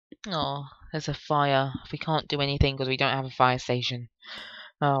Oh, there's a fire. We can't do anything because we don't have a fire station.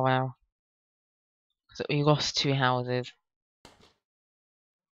 Oh wow. So we lost 2 houses.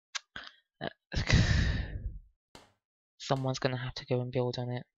 Uh, Someone's gonna have to go and build on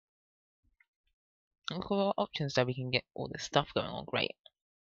it. Look at our options so we can get all this stuff going on. Great.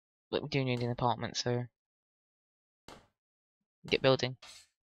 But we do need an apartment, so get building.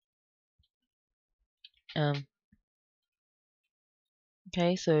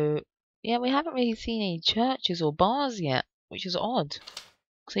 Okay, so yeah, we haven't really seen any churches or bars yet, which is odd.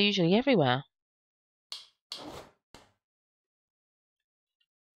 Because they're usually everywhere.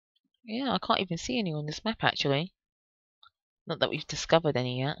 Yeah, I can't even see any on this map actually. Not that we've discovered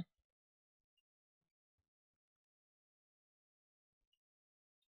any yet.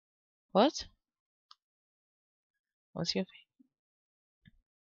 What? What's your...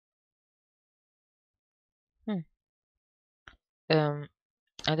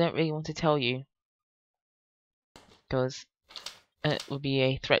 I don't really want to tell you. Because it would be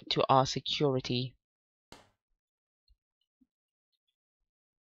a threat to our security.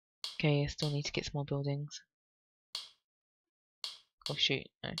 Okay, I still need to get some more buildings. Oh shoot,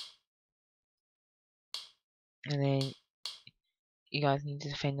 no. And then you guys need to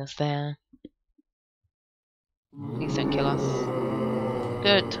defend us there. Please don't kill us.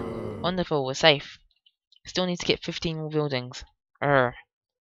 Good. Wonderful, we're safe. Still need to get 15 more buildings. Urgh.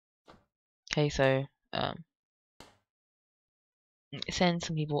 Okay, so send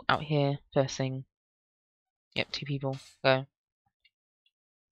some people out here first thing. Yep, 2 people. Go.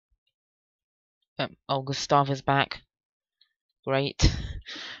 Oh, Gustav is back. Great.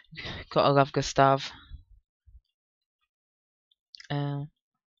 Gotta love Gustav.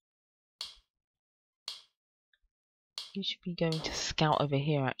 You should be going to scout over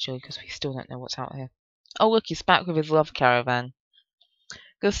here actually, because we still don't know what's out here. Oh look, he's back with his love caravan.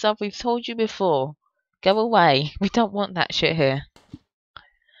 Gustav, we've told you before. Go away. We don't want that shit here.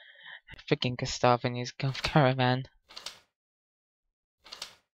 Freaking Gustav and his love caravan.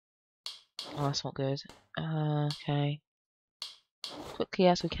 Oh, that's not good. Okay. Quickly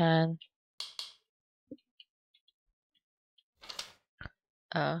as we can.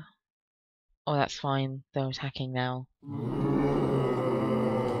 Oh, that's fine. They're attacking now.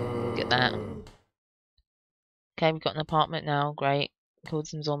 Get that. Okay, we've got an apartment now. Great. Killed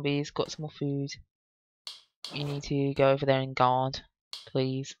some zombies. Got some more food. You need to go over there and guard,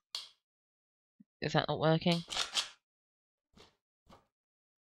 please. Is that not working?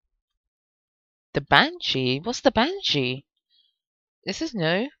 The Banshee? What's the Banshee? This is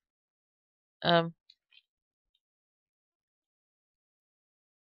new.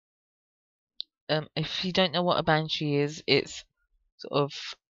 If you don't know what a Banshee is, it's sort of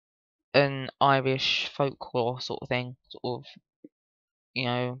an Irish folklore sort of thing. Sort of, you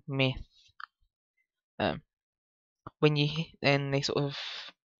know, myth. When you then they sort of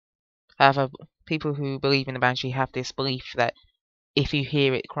have people who believe in the Banshee have this belief that if you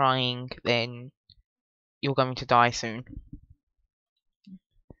hear it crying, then you're going to die soon.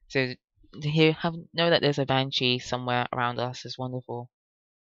 So to know that there's a Banshee somewhere around us is wonderful.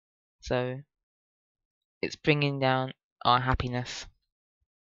 So it's bringing down our happiness.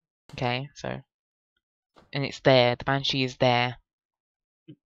 Okay, so and it's there. The Banshee is there.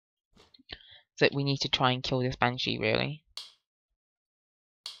 So we need to try and kill this Banshee, really.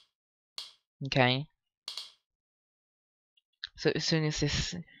 Okay. So as soon as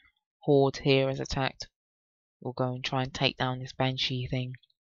this horde here is attacked, we'll go and try and take down this Banshee thing.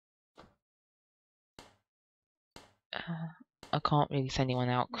 I can't really send anyone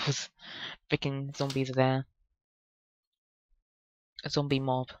out because freaking zombies are there. A zombie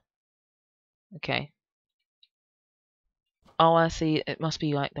mob. Okay. Oh, I see. It must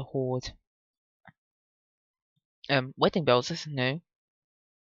be like the horde. Wedding bells. This is new.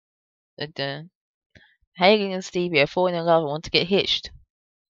 Hagen and Stevie are falling in love and want to get hitched.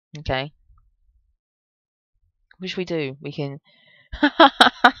 Okay. What should we do? We can.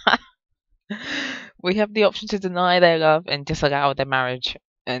 We have the option to deny their love and disallow their marriage.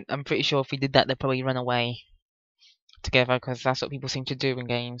 And I'm pretty sure if we did that, they'd probably run away together because that's what people seem to do in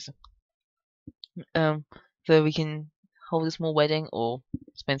games. So we can hold a small wedding or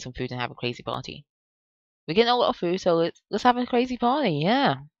spend some food and have a crazy party. We're getting a lot of food, so let's have a crazy party.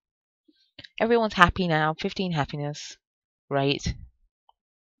 Yeah. Everyone's happy now. 15 happiness. Great.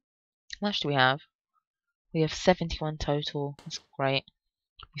 How much do we have? We have 71 total. That's great.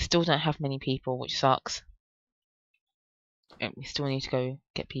 We still don't have many people, which sucks. And we still need to go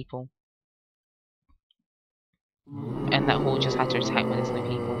get people. And that horde just had to attack when there's no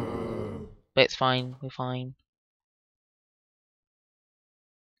people. But it's fine, we're fine.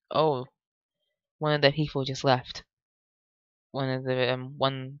 Oh, one of the people just left. One of the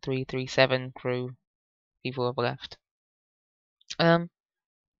 1337 crew people have left. Oh,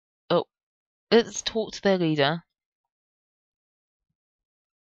 let's talk to their leader.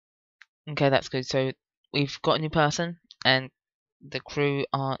 Okay, that's good. So we've got a new person, and the crew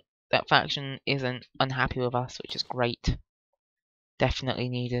aren't. That faction isn't unhappy with us, which is great. Definitely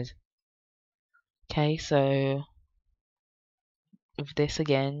needed. Okay, so with this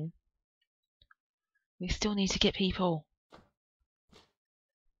again, we still need to get people.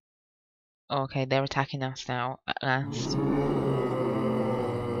 Okay, they're attacking us now at last.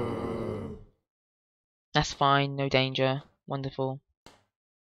 That's fine, no danger. Wonderful.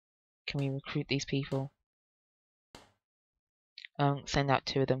 Can we recruit these people? Send out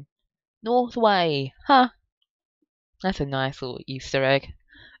 2 of them. Northway! Huh! That's a nice little Easter egg.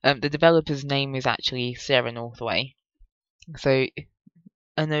 The developer's name is actually Sarah Northway. So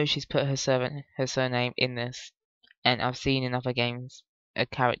I know she's put her surname in this, and I've seen in other games a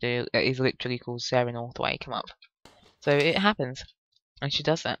character that is literally called Sarah Northway come up. So it happens, and she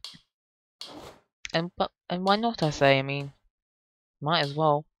does that. And why not? I say. I mean, might as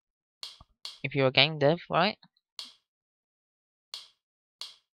well. If you're a game dev, right?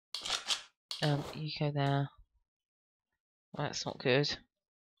 You go there. Well, that's not good. It's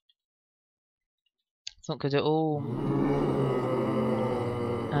not good at all.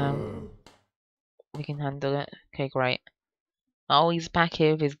 We can handle it. Okay, great. Oh, he's back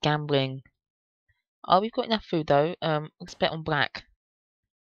here with his gambling. Oh, we've got enough food though. Let's bet on black.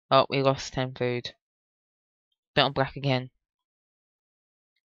 Oh, we lost 10 food. Bet on black again.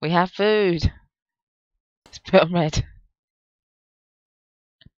 We have food. Let's bet on red.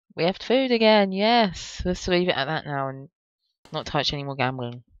 We have food again. Yes. Let's leave it at that now and not touch any more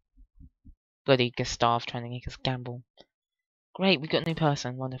gambling. Bloody Gustav trying to make us gamble. Great, we've got a new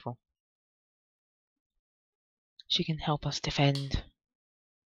person. Wonderful. She can help us defend.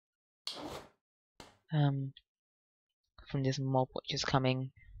 From this mob which is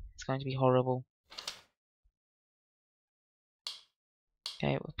coming. It's going to be horrible.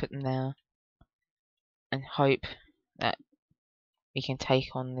 Okay, we'll put them there. And hope that we can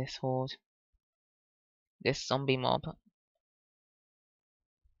take on this horde. This zombie mob.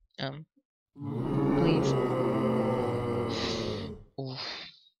 Please. Oof.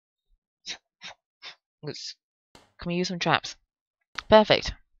 Can we use some traps?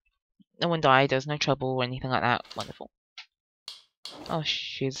 Perfect. No one died, there's no trouble or anything like that. Wonderful. Oh,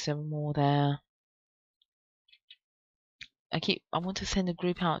 there's 7 more there. I want to send a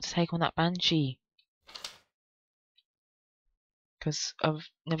group out to take on that banshee. Because I've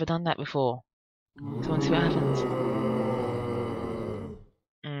never done that before. So I want to see what happens.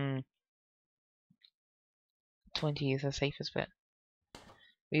 20 is the safest bit.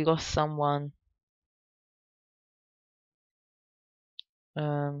 We lost someone.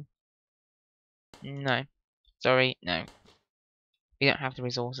 No. Sorry, no. We don't have the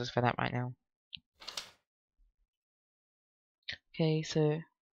resources for that right now. Okay, so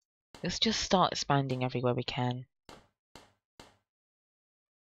let's just start expanding everywhere we can.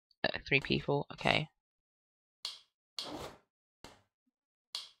 3 people, okay.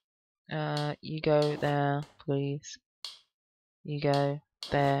 You go there, please. You go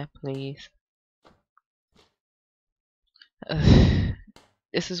there, please.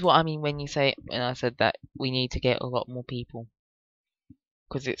 This is what I mean when I said that we need to get a lot more people.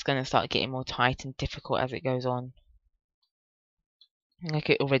 Because it's going to start getting more tight and difficult as it goes on. Like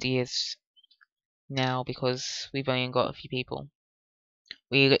it already is now because we've only got a few people.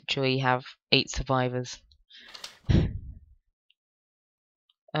 We literally have 8 survivors.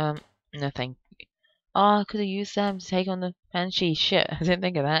 Nothing. Oh, I could have used them to take on the banshee. Shit, I didn't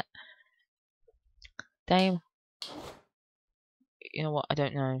think of that. Damn. You know what? I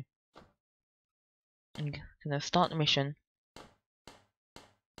don't know. I'm gonna start the mission.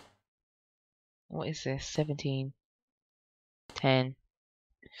 What is this? 17. 10.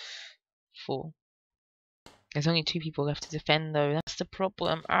 4. There's only 2 people left to defend though. That's the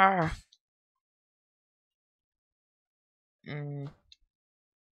problem. Ah.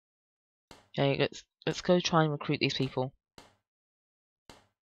 Okay, let's go try and recruit these people.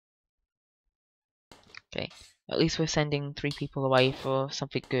 Okay. At least we're sending 3 people away for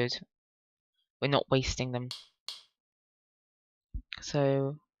something good. We're not wasting them.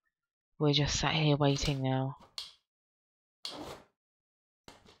 So we're just sat here waiting now.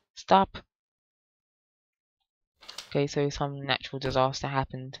 Stop! Okay, so some natural disaster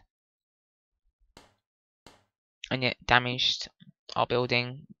happened. And it damaged our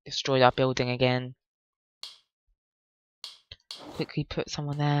building, destroyed our building again. Quickly put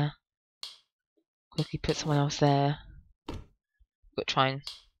someone there. Quickly put someone else there. Got to try and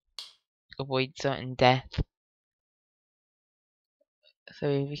avoid certain death. So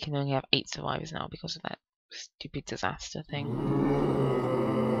we can only have 8 survivors now because of that stupid disaster thing.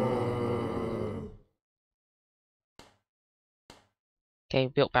 Okay,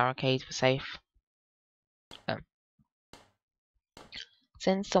 built barricade, we're safe.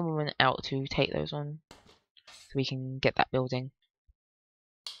 Send someone out to take those on so we can get that building.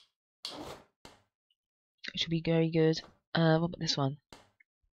 It should be very good. What about this one?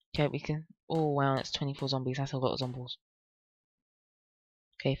 Okay, we can. Oh wow, that's 24 zombies. That's a lot of zombies.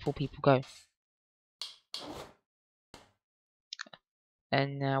 Okay, 4 people go.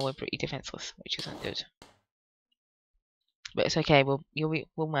 And now we're pretty defenseless, which isn't good. But it's okay. We'll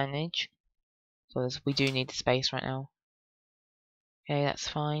manage because we do need the space right now. Okay, that's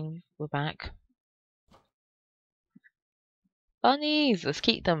fine. We're back. Bunnies! Let's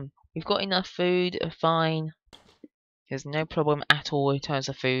keep them. We've got enough food. We're fine. There's no problem at all in terms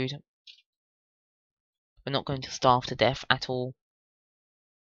of food. We're not going to starve to death at all.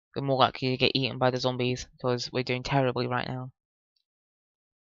 We're more likely to get eaten by the zombies because we're doing terribly right now.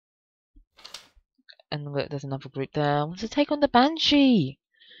 And look, there's another group there. I want to take on the Banshee!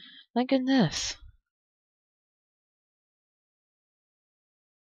 My goodness.